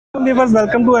Viewers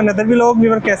welcome to another vlog.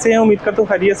 Viewer कैसे हैं? उम्मीद करता हूँ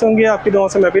खैरियत से होंगे। आपकी दुआओं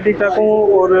से मैं भी ठीक ठाक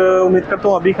हूँ और उम्मीद करता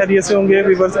हूँ आप भी खैरियत से होंगे।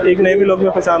 व्यूअर्स एक नए व्लॉग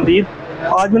में खुशामदीद।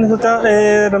 आज मैंने सोचा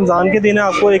रमज़ान के दिन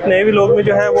आपको एक नए व्लॉग में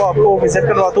जो है वो आपको विज़िट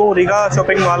करवाता हूँ औरिगा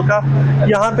शॉपिंग मॉल का।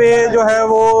 यहाँ पे जो है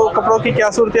वो कपड़ों की क्या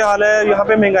सूरत हाल है, यहाँ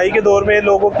पे महंगाई के दौर में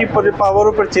लोगों की पावर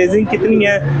और परचेजिंग कितनी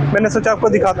है, मैंने सोचा आपको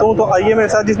दिखाता हूँ। तो आइए मेरे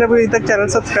साथ, जिसने अभी तक चैनल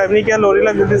सब्सक्राइब नहीं किया लोरी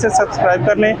जल्दी से सब्सक्राइब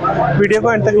कर लें, वीडियो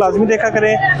को एंड तक लाजमी देखा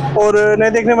करें और नए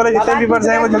देखने वाले जितने व्यूअर्स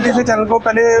हैं वो जल्दी से चैनल को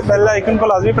पहले बेल आइकन को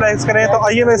लाजमी प्रेस करें। तो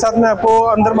आइए मेरे साथ मैं आपको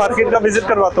अंदर मार्केट का विजिट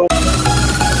करवाता हूँ।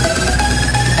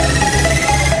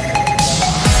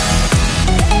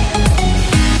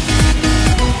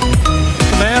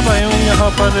 मैं अब आया हूँ यहाँ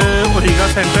पर औरिगा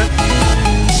सेंटर।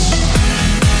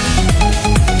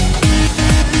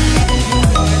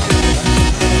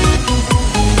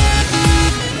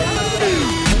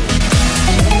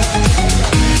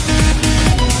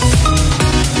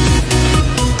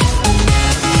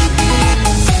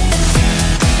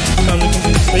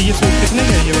 ये सूट कितने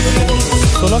का है? ये बताओ।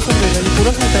 1600 रुपये का ये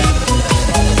पूरा सूट है?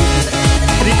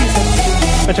 3 पीस है?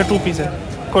 अच्छा 2 पीस है।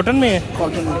 कॉटन में है?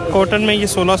 कॉटन में ये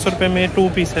 1600 रुपये में 2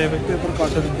 पीस है। पेपर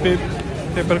कॉटन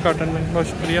पेपर कॉटन में। बहुत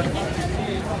शुक्रिया।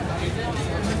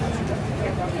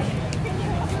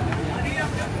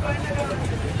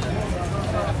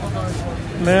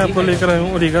 मैं आपको लेकर आया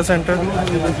हूँ औरिगा सेंटर।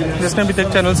 जिसने अभी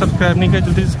तक चैनल सब्सक्राइब नहीं किया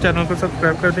जल्दी से चैनल को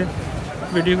सब्सक्राइब कर दें,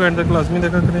 वीडियो को एंड तक लाजमी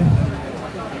देखा करें।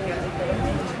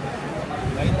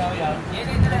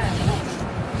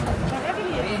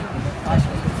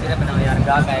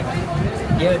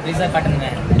 ये ब्रीजा कॉटन में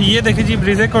है। ये देखिए जी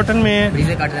ब्रीजे कॉटन में है।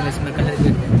 ब्रीजे कॉटन में इसमें कलर भी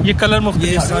है। ये कलर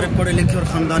मुख्तलिफ, ये सारे पढ़े लिखे और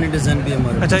खानदानी डिजाइन भी है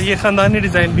हमारे। अच्छा ये खानदानी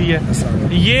डिजाइन भी है।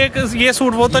 ये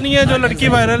सूट वो तो नहीं है जो लड़की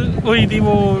वायरल हुई थी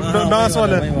वो डांस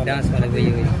वाला?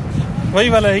 वही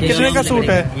वाला है। कितने का सूट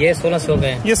है ये? 1600 का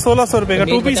है। ये 1600 रुपये का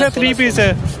 2 पीस है? 3 पीस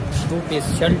है? 2 पीस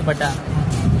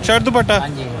शर्ट दुपट्टा। हाँ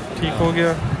जी ठीक हो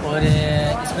गया। और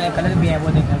इसमें कलर भी है, वो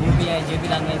देखें वो भी है, ये भी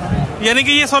रंग है इसमें। यानी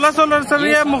कि ये 1600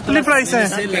 रुपये मुख्तलिफ प्राइस है।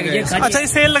 अच्छा ये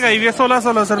सेल लगाई हुई है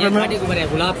 1600 रुपये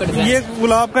में। ये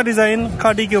गुलाब का डिजाइन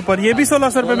खादी के ऊपर, ये भी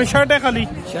 1600 रुपये में। शर्ट है खाली?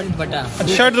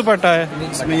 शर्ट दुपट्टा है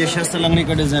इसमें। ये शर्ट लगने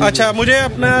का डिजाइन। अच्छा मुझे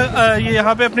अपना ये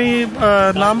यहाँ पे अपनी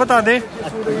नाम बता दे।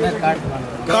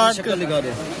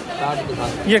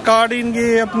 ये कार्ड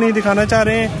इनकी अपनी दिखाना चाह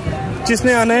रहे हैं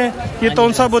जिसने आना है। ये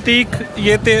तोनसा बुटीक,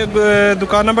 ये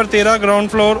दुकान number 13 ground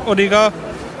floor Auriga,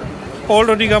 old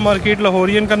Auriga market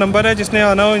Lahori. इनका नंबर है, जिसने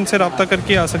आना हो इनसे रब्ता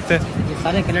करके आ सकते हैं। ये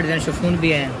सारे कलर डिजाइन शिफॉन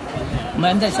भी है,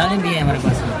 अंदर शाने भी है हमारे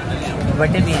पास,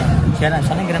 दुपट्टे भी हैं,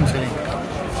 शाने गरम से।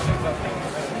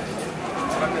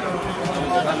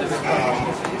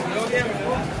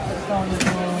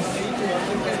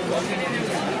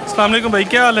 अस्सलाम वालेकुम भाई,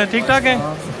 क्या हाल है? ठीक ठाक है?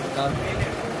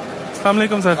 अस्सलाम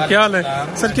वालेकुम सर, क्या हाल है?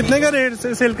 सर कितने का रेट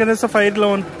से सेल कर रहे हैं सफायर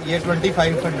लोन? ये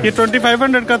 2500। ये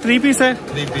 2500 का 3 पीस है?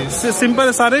 3 पीस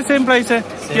सिंपल, सारे सेम प्राइस है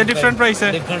या डिफरेंट प्राइस है?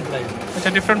 अच्छा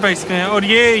डिफरेंट प्राइस के हैं। और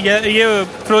ये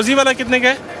फ्रोजी वाला कितने का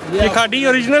है? ये खादी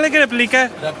ओरिजिनल है कि रेप्लिका है?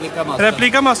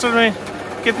 रेप्लिका मास्टर में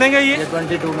कितने का? ये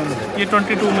 22 में। ये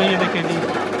 22 में। ये देखें जी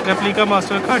रेप्लिका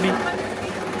मास्टर खादी।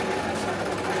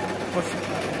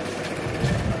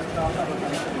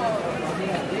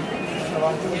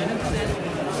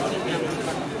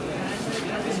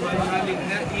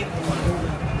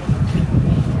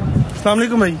 अस्सलाम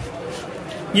वालेकुम भाई,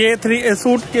 ये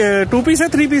सूट 2 पीस है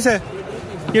 3 पीस है?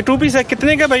 ये 2 पीस है।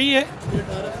 कितने का भाई ये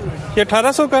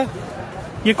 1800 का।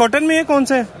 ये कॉटन में है? कौन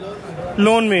सा है?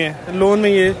 लोन में है। लोन में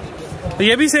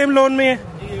ये भी सेम लोन में है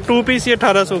 2 पीस। ये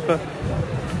 1800 का।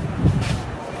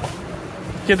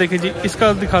 ये देखिए जी,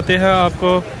 इसका दिखाते हैं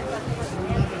आपको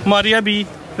मारिया भी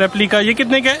रेप्लिका। ये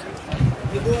कितने का है?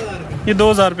 ये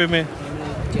 2000 रुपये में।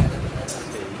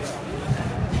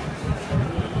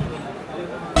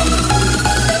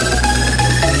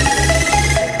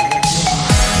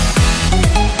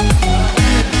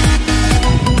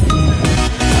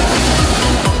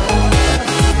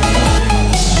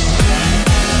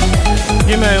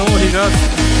 ये मैं आया हूँ औरिगा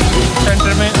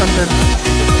सेंटर में, अंदर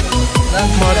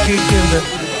मार्केट के अंदर।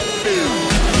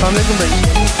 अस्सलाम वालेकुम भाई,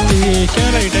 ये क्या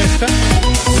रेट है इसका?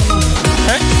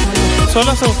 है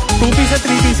 1600। 2 पीस है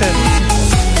 3 पीस है?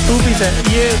 2 पीस है।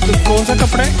 ये कौन सा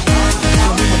कपड़ा है?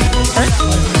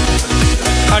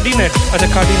 खादी नेट। अच्छा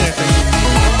खादी नेट है।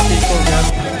 ठीक हो गया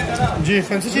जी।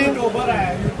 फैंसी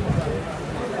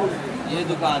ये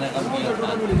दुकान है।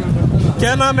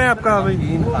 क्या नाम है आपका भाई?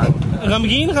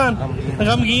 गमगीन खान।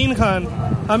 गमगीन खान,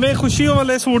 हमें खुशियों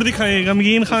वाले सूट दिखाए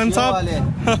गमगीन खान साहब।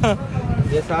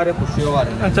 ये सारे खुशियों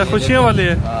वाले। अच्छा खुशियों वाले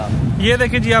है। ये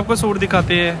देखिए जी आपको सूट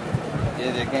दिखाते हैं।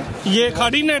 ये देखें, ये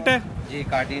खादी नेट है जी,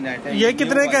 खादी नेट है। ये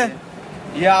कितने का है?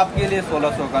 ये आपके लिए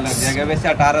 1600 का लग जाएगा, वैसे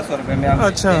 1800 रुपए में आप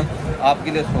अच्छा,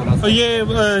 आपके लिए 1600। ये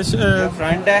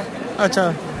फ्रंट है। अच्छा,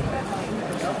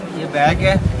 ये बैक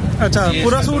है। अच्छा,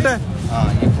 पूरा सूट है। हाँ,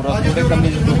 ये पूरा सूट है,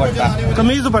 कमीज दुपट्टा।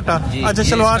 कमीज दुपट्टा, अच्छा,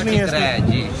 शलवार नहीं है इसमें?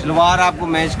 जी, शलवार आपको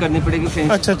मैच करनी पड़ेगी।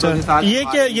 अच्छा अच्छा, ये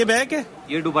क्या, ये बैक है?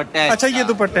 ये दुपट्टा है। अच्छा, ये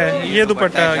दुपट्टा है, ये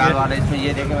दुपट्टा है इसमें।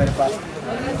 ये देखें मेरे पास,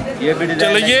 ये भी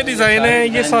चलो, ये डिजाइन है,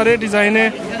 ये सारे डिजाइन है।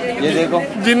 ये देखो,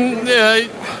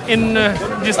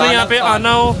 जिसने यहाँ पे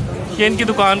आना हो, ये इनकी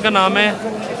दुकान का नाम है,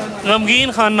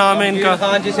 गमगीन खान नाम है इनका।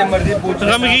 खान जिसे मर्जी पूछ,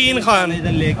 गमगीन खान।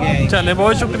 लेके आए। चले,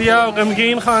 बहुत शुक्रिया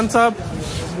गमगीन खान साहब।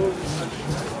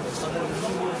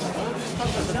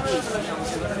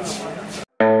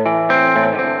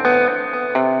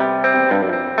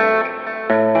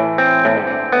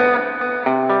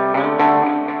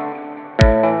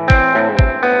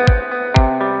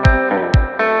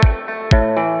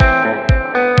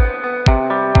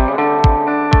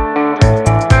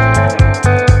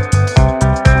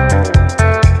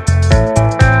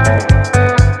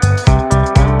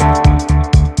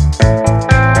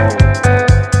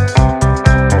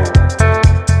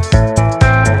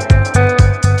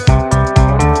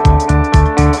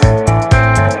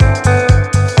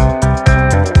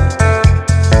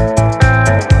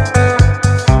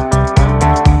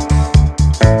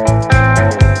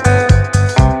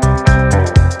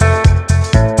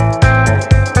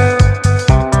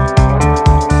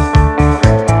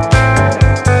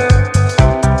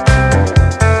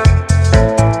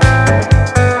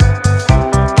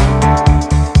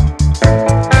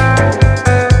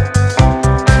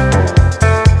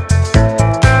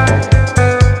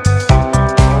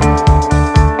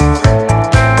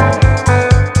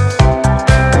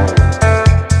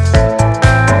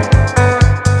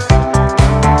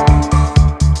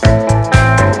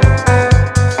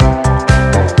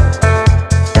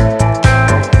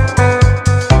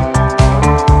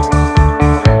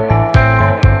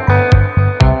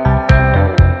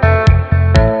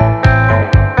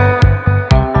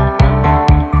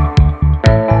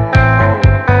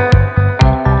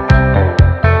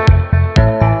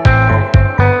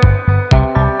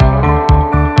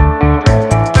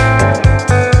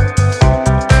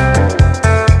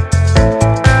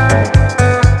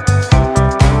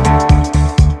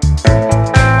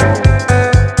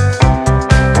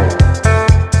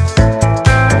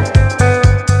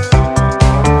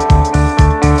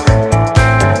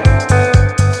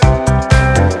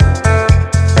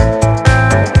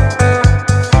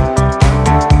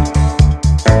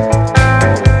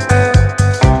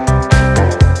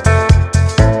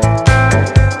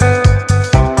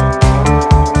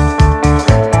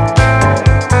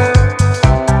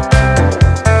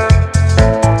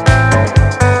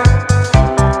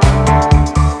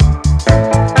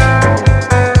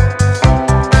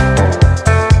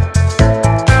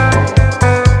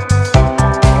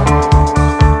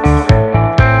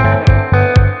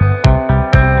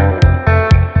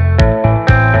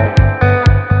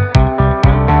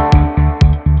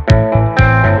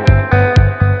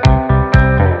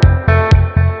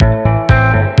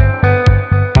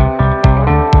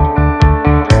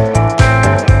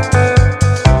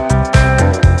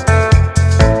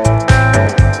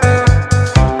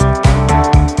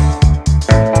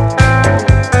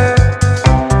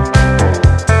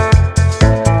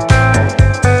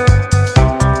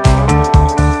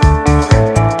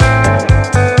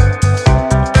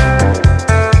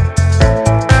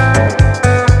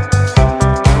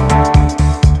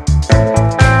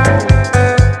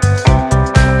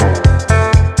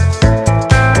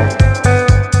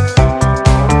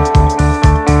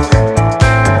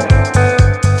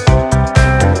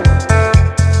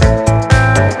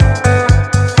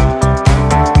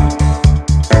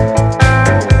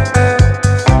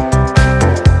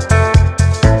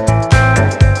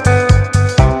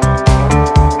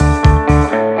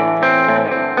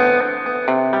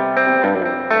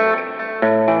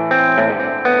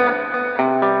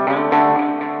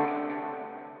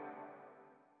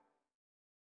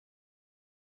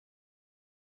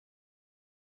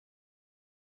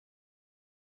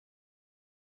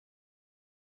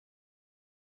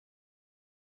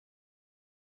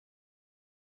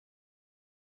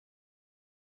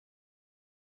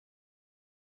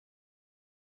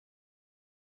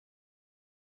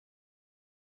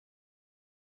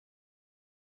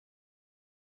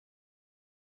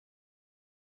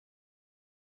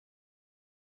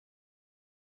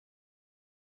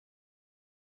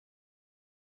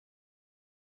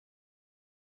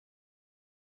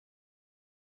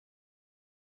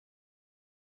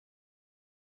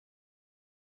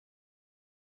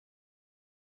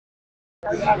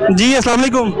 जी अस्सलाम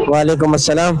वालेकुम। वालेकुम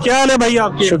अस्सलाम। क्या हाल है भाई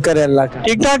आपके? शुक्र है अल्लाह का।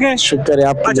 ठीक ठाक है? शुक्र है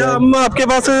आपकी। अच्छा, हम आपके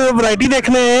पास वैरायटी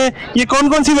देखने हैं, ये कौन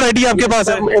कौन सी वैरायटी आपके पास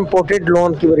है? इम्पोर्टेड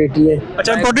लोन की वैरायटी है।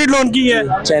 अच्छा, इम्पोर्टेड लोन की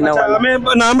है। चाइना वाला। हमें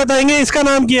नाम बताएंगे, इसका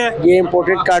नाम क्या है? ये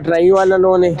इम्पोर्टेड काटराई वाला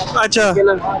लोन है। अच्छा,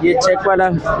 ये चेक वाला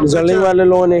जर्लिंग वाला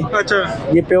लोन है। अच्छा,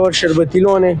 ये प्योर शरबती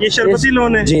लोन है। ये शरबती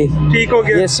लोन है जी, ठीक हो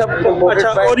गया। ये सब। अच्छा,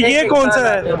 और ये कौन सा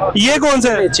है? ये कौन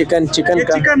सा है? चिकन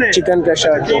का चिकन का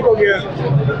शर्ट ठीक हो गया।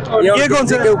 और ये कौन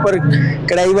सा के ऊपर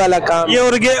कढ़ाई वाला काम? ये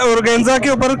ऑर्गेन्जा के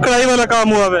ऊपर कढ़ाई वाला काम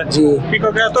हुआ है जी, ठीक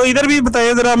हो गया। तो इधर भी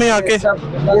बताइए जरा हमें आके। ये सब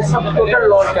टोटल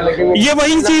लोन का लगे। ये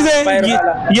वही चीज है,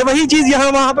 ये वही चीज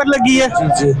यहाँ वहाँ पर लगी है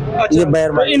जी। अच्छा, ये बैर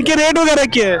तो इनके रेट वगैरह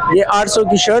क्या है? ये 800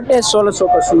 की शर्ट है, 1600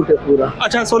 का सूट है पूरा।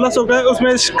 अच्छा, 1600 का है।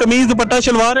 उसमें कमीज दुपट्टा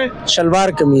शलवार है?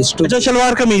 शलवार कमीज। अच्छा,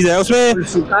 शलवार कमीज है उसमें।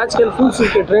 आजकल फुल सूट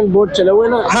के ट्रेंड बहुत चले हुए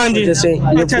ना। हाँ जी, जैसे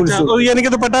ये अच्छा, फुल अच्छा, सूट, यानी कि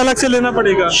दुपट्टा अलग से लेना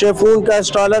पड़ेगा। शेफून का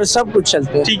स्टॉलर सब कुछ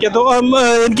चलते हैं। ठीक है, तो हम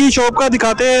इनकी शॉप का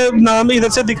दिखाते हैं, नाम इधर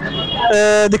से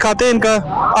दिखाते हैं इनका।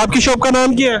 आपकी शॉप का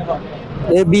नाम क्या है?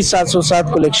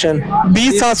 AB707 collection.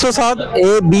 B707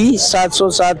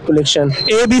 AB707 collection.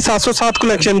 AB707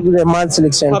 collection. Rahman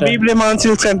silk centre. अभी रहमान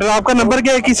सिल्क सेंटर। आपका नंबर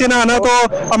क्या है? किसी ने आना तो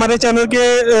हमारे चैनल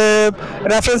के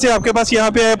रेफरेंस से आपके पास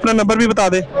यहाँ पे अपना नंबर भी बता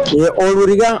दे। ये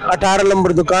औरिगा 18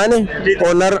 नंबर दुकान है।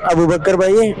 ओनर अबू बकर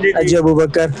भाई है, अजय अबू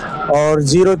बकर। और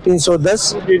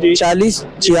 0310 40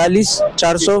 46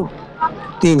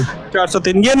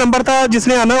 403 ये नंबर था।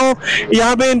 जिसने आना हो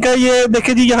यहाँ पे इनका, ये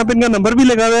देखिए जी, यहाँ पे इनका नंबर भी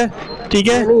लगा हुआ है। ठीक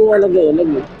है,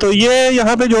 तो ये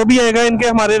यहाँ पे जो भी आएगा इनके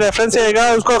हमारे रेफरेंस से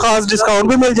आएगा, उसको खास डिस्काउंट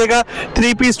भी मिल जाएगा।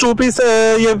 3 पीस 2 पीस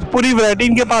ये पूरी वैरायटी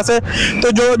इनके पास है।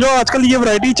 तो जो आजकल ये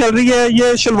वैरायटी चल रही है,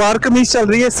 ये शलवार कमीज चल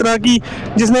रही है इस तरह की,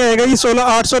 जिसमें आएगा ये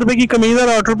 800 रुपये की कमीज और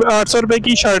 800 रुपये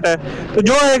की शर्ट है। तो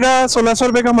जो आएगा 1600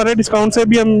 रुपये का हमारे डिस्काउंट से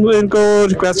भी हम इनको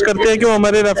रिक्वेस्ट करते हैं कि वो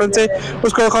हमारे रेफरेंस से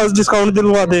उसको खास डिस्काउंट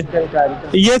दिलवा दे।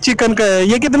 ये चिकन का है।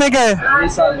 ये कितने का है?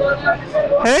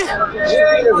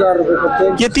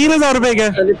 ये 3000 रुपए का है।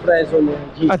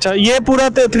 अच्छा, ये पूरा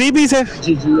 3 पीस है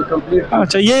जी जी, ये कंप्लीट।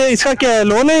 अच्छा, ये इसका क्या है?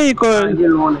 लोन है? ये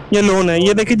लोन है।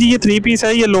 ये देखिए जी, ये 3 पीस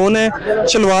है, ये लोन है,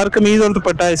 शलवार कमीज और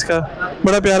दुपट्टा है इसका।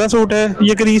 बड़ा प्यारा सूट है।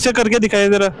 ये करीब से करके दिखाए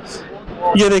जरा।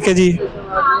 ये देखिए जी,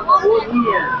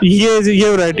 ये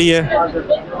वैरायटी है।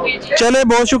 चले,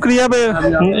 बहुत शुक्रिया।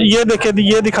 ये देखे,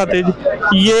 ये दिखाते जी,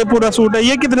 ये पूरा सूट है।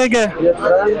 ये कितने का है?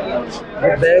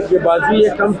 बैग के बाजू ये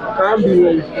काम भी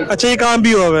है। अच्छा, ये काम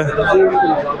भी हुआ है।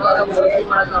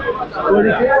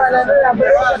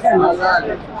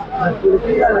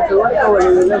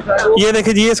 ये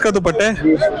देखिए जी, ये इसका दुपट्टा है।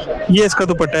 ये इसका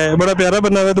दुपट्टा है, बड़ा प्यारा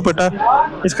बना हुआ है दुपट्टा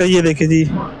इसका। ये देखिए जी,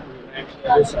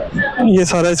 ये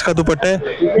सारा इसका दुपट्टा है।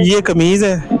 ये कमीज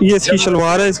है, ये इसकी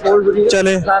शलवार है।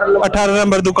 चले, 18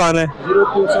 नंबर दुकान है।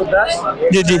 0310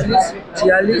 जी जी,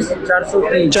 46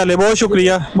 403। चले, बहुत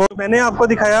शुक्रिया। मैंने आपको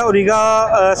दिखाया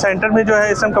औरिगा सेंटर में जो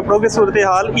है इस टाइम कपड़ों की सूरत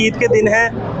हाल। ईद के दिन है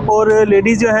और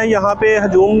लेडीज़ जो है यहाँ पे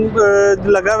हजूम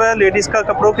लगा हुआ है लेडीज़ का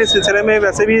कपड़ों के सिलसिले में।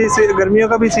 वैसे भी गर्मियों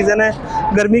का भी सीज़न है,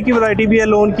 गर्मी की वैरायटी भी है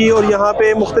लोन की, और यहाँ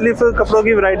पे मुख्तलिफ कपड़ों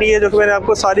की वैरायटी है जो कि मैंने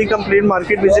आपको सारी कंप्लीट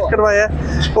मार्केट विजिट करवाया है।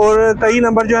 और कई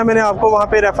नंबर जो है मैंने आपको वहाँ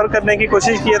पे रेफ़र करने की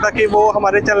कोशिश की है ताकि वो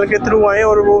हमारे चैनल के थ्रू आएँ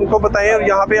और वो उनको बताएं और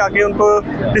यहाँ पे आके उनको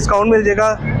डिस्काउंट मिल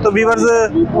जाएगा। तो व्यूअर्स,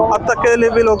 अब तक के लिए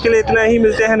व्लॉग के लिए इतना ही।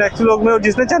 मिलते हैं नेक्स्ट व्लॉग में। और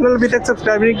जिसने चैनल अभी तक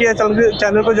सब्सक्राइब नहीं किया,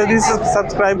 चैनल को जल्दी से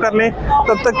सब्सक्राइब कर लें।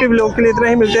 तब तक के व्लॉग के लिए इतना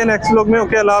ही। मिलते हैं नेक्स्ट व्लॉग में।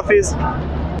 ओके, अल्लाह हाफिज़।